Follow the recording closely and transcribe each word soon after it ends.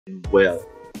Well,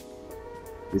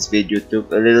 this video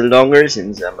took a little longer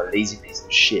since I'm a lazy piece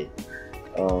of shit.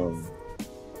 Um,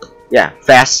 yeah,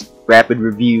 fast, rapid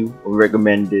review of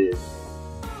recommended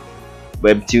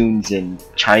webtoons and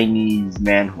Chinese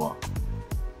manhua.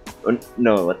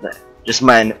 No, what not? Just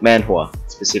manhua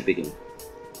specifically.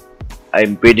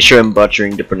 I'm pretty sure I'm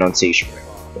butchering the pronunciation.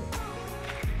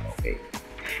 Okay,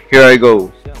 here I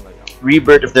go.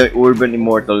 Rebirth of the Urban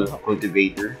Immortal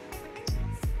Cultivator.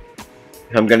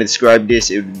 If I'm gonna describe this,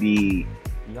 it would be,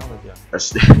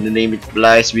 as the name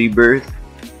implies, Rebirth.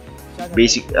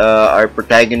 Our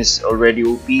protagonist is already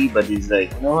OP, but he's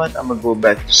like, you know what, I'm gonna go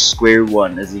back to square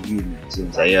one as a human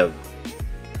since I have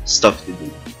stuff to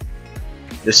do.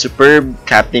 The superb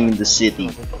captain in the city.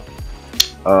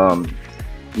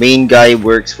 Main guy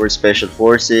works for special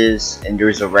forces, and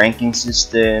there's a ranking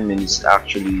system, and it's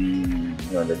actually,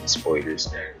 the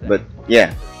spoilers, but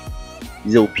yeah,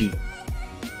 he's OP.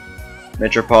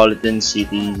 Metropolitan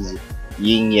cities,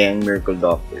 Yin Yang Miracle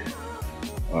Doctor.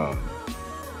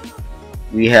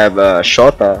 We have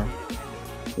Shota,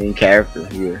 main character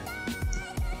here,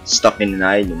 stuck in an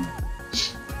island.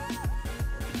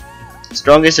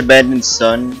 Strongest abandoned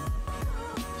son.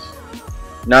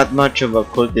 Not much of a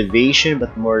cultivation,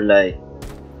 but more like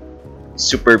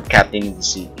superb captain in the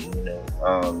city,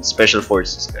 special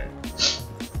forces guy.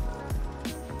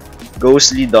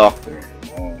 Ghostly doctor.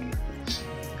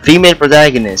 Female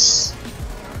protagonist.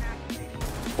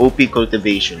 OP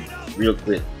cultivation, real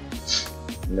quick.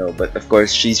 But of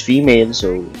course she's female,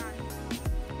 so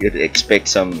you have to expect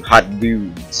some hot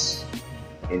dudes.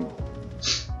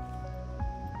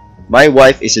 My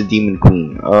wife is a demon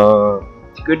queen.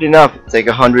 Good enough. It's like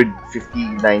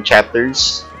 159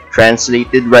 chapters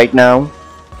translated right now.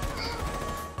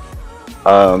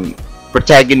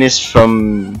 Protagonist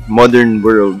from modern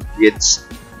world gets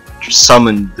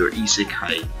summoned or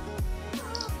isekai.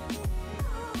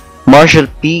 Martial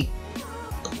Peak,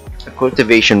 a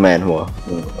cultivation manhua.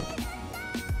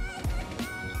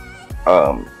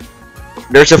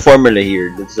 There's a formula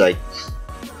here that's like,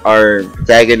 our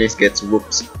protagonist gets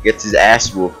his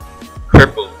ass whooped,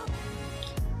 crippled,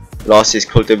 lost his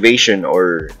cultivation,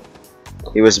 or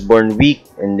he was born weak,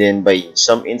 and then by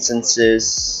some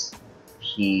instances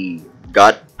he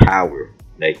got power.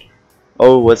 Like,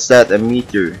 oh, what's that? A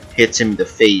meteor hits him in the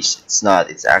face. It's not.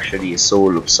 It's actually a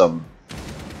soul of some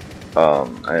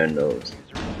I don't know,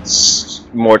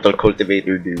 mortal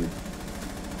cultivator dude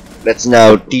that's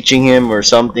now teaching him or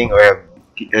something, or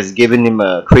has given him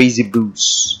a crazy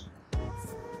boost.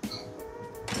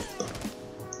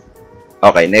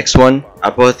 Okay, next one,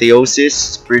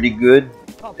 Apotheosis. Pretty good.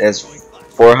 It has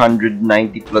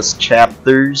 490 plus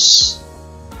chapters,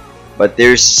 but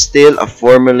there's still a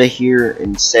formula here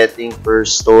in setting per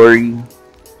story,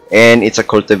 and it's a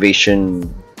cultivation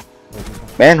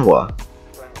manhua.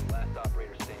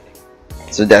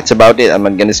 So that's about it. I'm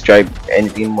not gonna describe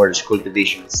anything more. There's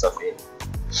cultivation stuff in.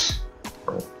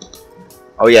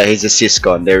 Oh yeah, he's a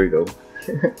syscon. There we go.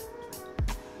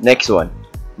 Next one,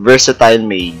 Versatile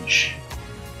Mage.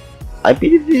 I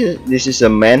believe this is a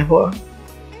manhua,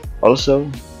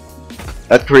 also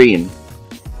a Korean,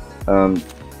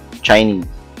 Chinese.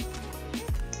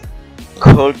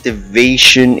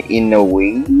 Cultivation in a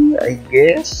way, I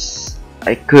guess.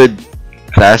 I could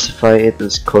classify it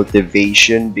as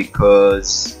cultivation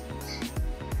because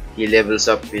he levels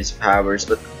up his powers,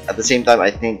 but at the same time I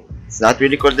think it's not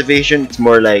really cultivation. It's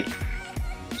more like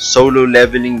solo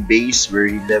leveling base where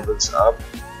he levels up,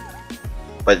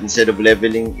 but instead of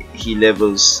leveling, he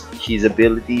levels his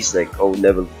abilities, like, oh,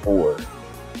 level 4,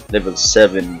 level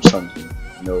 7 or something.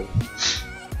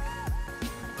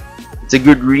 It's a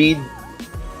good read.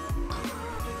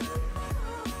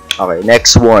 Okay,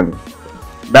 next one,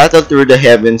 Battle Through the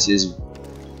Heavens is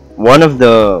one of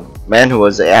the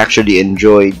manhwas I actually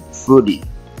enjoyed fully,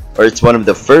 or it's one of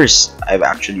the first I've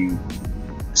actually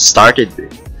started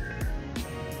with.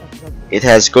 It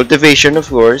has cultivation, of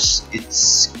course.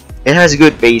 It has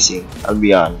good pacing, I'll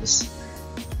be honest,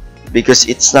 because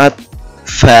it's not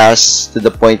fast to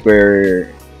the point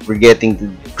where we're getting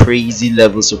to crazy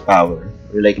levels of power.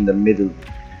 We're like in the middle.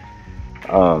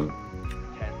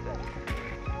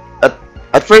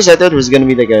 At first I thought it was gonna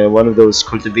be like one of those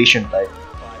cultivation type,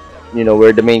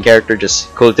 where the main character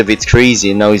just cultivates crazy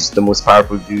and now he's the most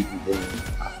powerful dude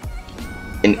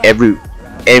in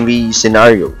every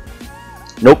scenario.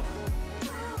 Nope.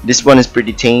 This one is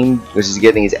pretty tame because he's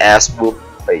getting his ass whooped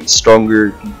by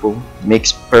stronger people.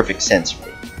 Makes perfect sense for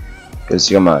me. Because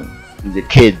come on, he's a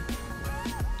kid,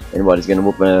 and he's gonna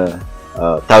whoop a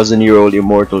 1,000-year-old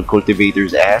immortal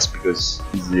cultivator's ass because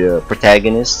he's the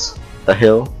protagonist. The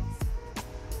hell.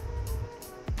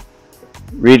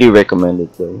 Really recommend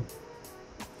it though.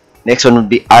 Next one would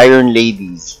be Iron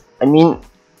Ladies. I mean,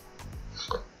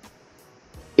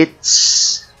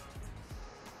 it's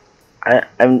I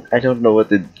don't know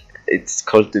what it's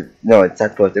no, it's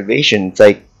not cultivation.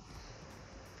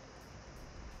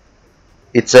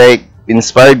 It's like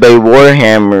inspired by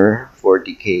Warhammer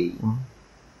 40k.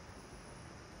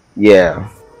 Yeah,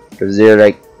 because they're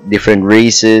like different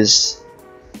races,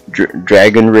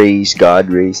 dragon race,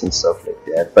 god race, and stuff like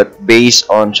that, but based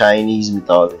on Chinese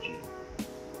mythology.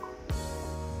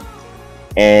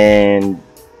 And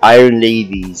Iron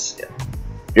Ladies,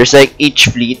 there's like each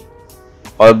fleet,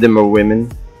 all of them are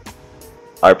women.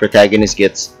 Our protagonist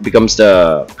becomes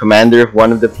the commander of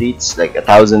one of the fleets, like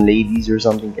 1,000 ladies or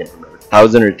something, can't remember,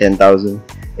 1,000 or 10,000,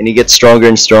 and he gets stronger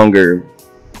and stronger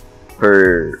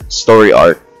per story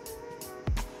arc.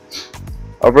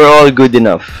 Overall, good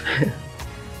enough.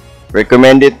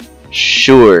 Recommend it?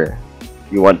 Sure.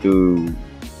 If you want to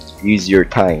use your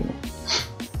time.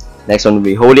 Next one will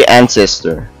be Holy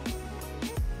Ancestor.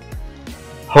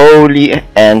 Holy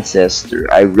Ancestor.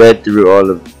 I read through all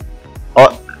of.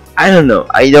 Oh, I don't know.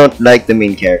 I don't like the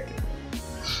main character.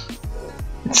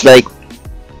 It's like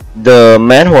the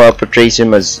Manhua portrays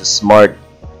him as a smart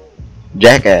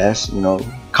jackass,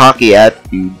 cocky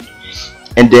attitude.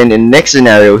 And then in the next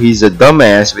scenario, he's a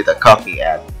dumbass with a cocky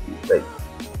attitude. Like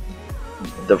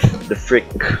the frick.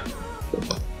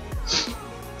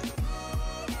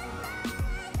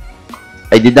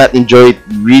 I did not enjoy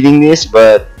reading this,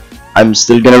 but I'm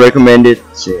still gonna recommend it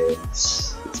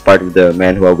since it's part of the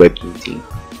Manhua Webtoon team.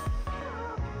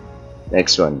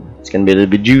 Next one. It's gonna be a little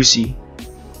bit juicy.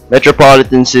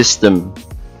 Metropolitan system.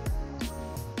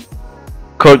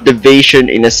 Cultivation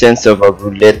in a sense of a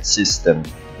roulette system.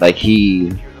 Like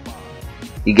he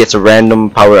gets a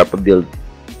random power up ability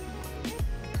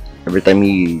every time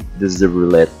he does the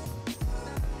roulette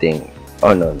thing.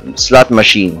 Oh no, slot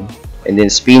machine, and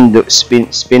then spin the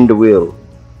wheel.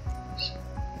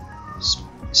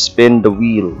 Spin the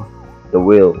wheel.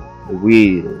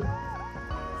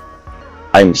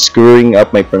 I'm screwing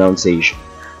up my pronunciation,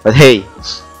 but hey,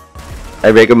 I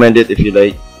recommend it if you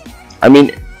like. I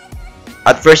mean,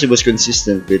 at first it was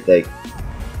consistent with like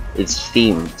its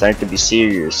theme, trying to be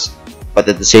serious, but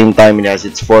at the same time it has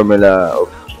its formula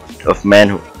of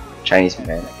Manhua, Chinese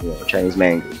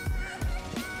manga,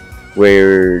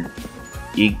 where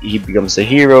he becomes a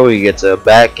hero, he gets a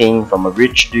backing from a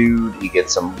rich dude, he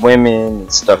gets some women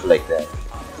and stuff like that.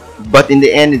 But in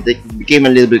the end, it became a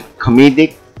little bit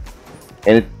comedic,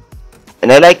 and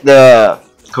I like the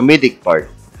comedic part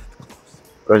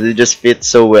because it just fits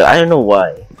so well. I don't know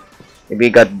why. Maybe I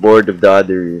got bored of the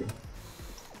other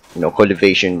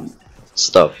cultivation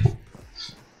stuff.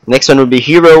 Next one will be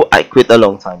Hero. I quit a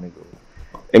long time ago.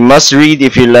 A must read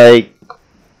if you like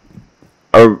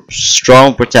a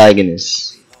strong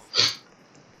protagonist.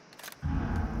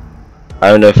 I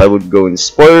don't know if I would go in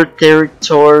spoiler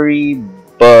territory,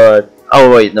 but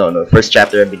oh wait, no. First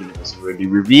chapter I believe was already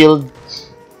revealed.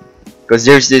 Because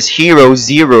there's this hero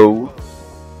Zero.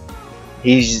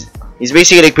 He's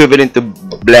basically equivalent to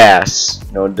Blast,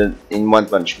 in One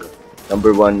Punch Man.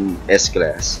 Number 1 S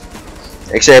class,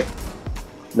 except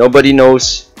nobody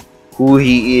knows who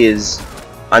he is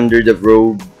under the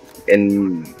robe,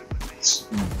 and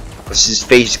because his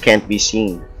face can't be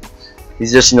seen.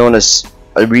 He's just known as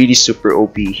a really super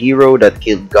OP hero that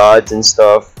killed gods and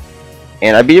stuff.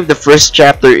 And I believe the first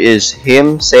chapter is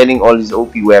him selling all his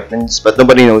OP weapons, but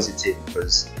nobody knows it's him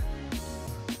because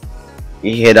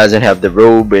he doesn't have the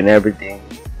robe and everything.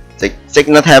 It's like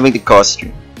not having the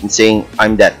costume and saying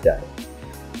I'm that guy.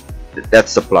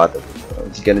 That's the plot of it.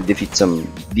 He's gonna defeat some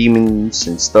demons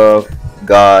and stuff,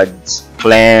 gods,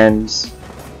 clans,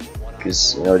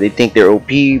 because they think they're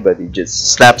OP, but he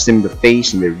just slaps them in the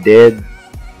face and they're dead.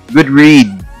 Good read,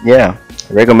 yeah.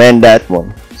 I recommend that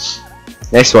one.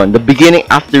 Next one, The Beginning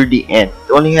After the End.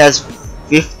 It only has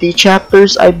 50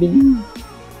 chapters, I believe.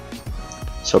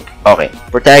 So okay,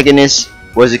 protagonist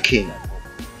was a king.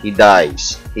 He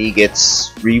dies. He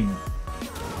gets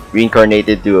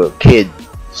reincarnated to a kid.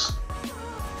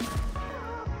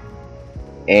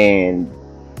 And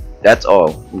that's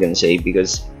all I'm gonna say,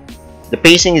 because the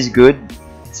pacing is good.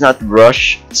 It's not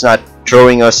rushed. It's not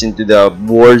throwing us into the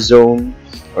war zone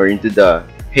or into the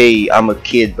hey, I'm a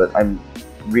kid but I'm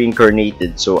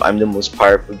reincarnated, so I'm the most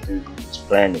powerful dude on this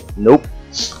planet. Nope.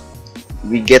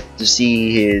 We get to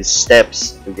see his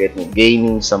steps to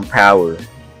gaining some power.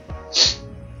 It's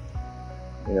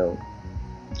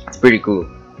pretty cool.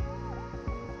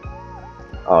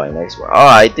 Oh, next one. Oh,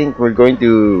 I think we're going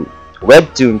to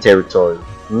Webtoon territory.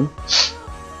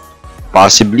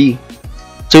 Possibly.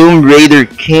 Tomb Raider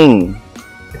King.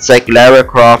 It's like Lara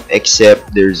Croft,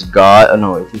 except there's God. Oh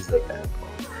no, it is like that.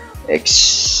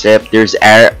 Except there's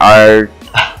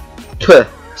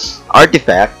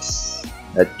artifacts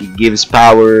that he gives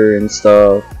power and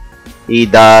stuff. He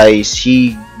dies.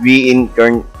 He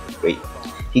reincarn. Wait.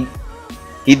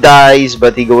 He dies,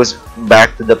 but he goes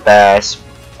back to the past.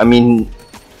 I mean,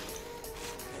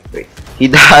 wait. He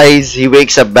dies. He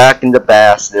wakes up back in the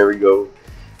past. There we go.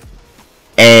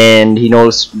 And he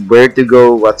knows where to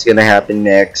go, what's gonna happen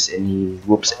next, and he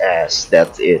whoops ass.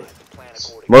 That's it.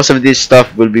 Most of this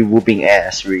stuff will be whooping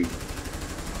ass, really.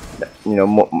 You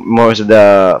know, most of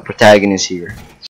the protagonists here.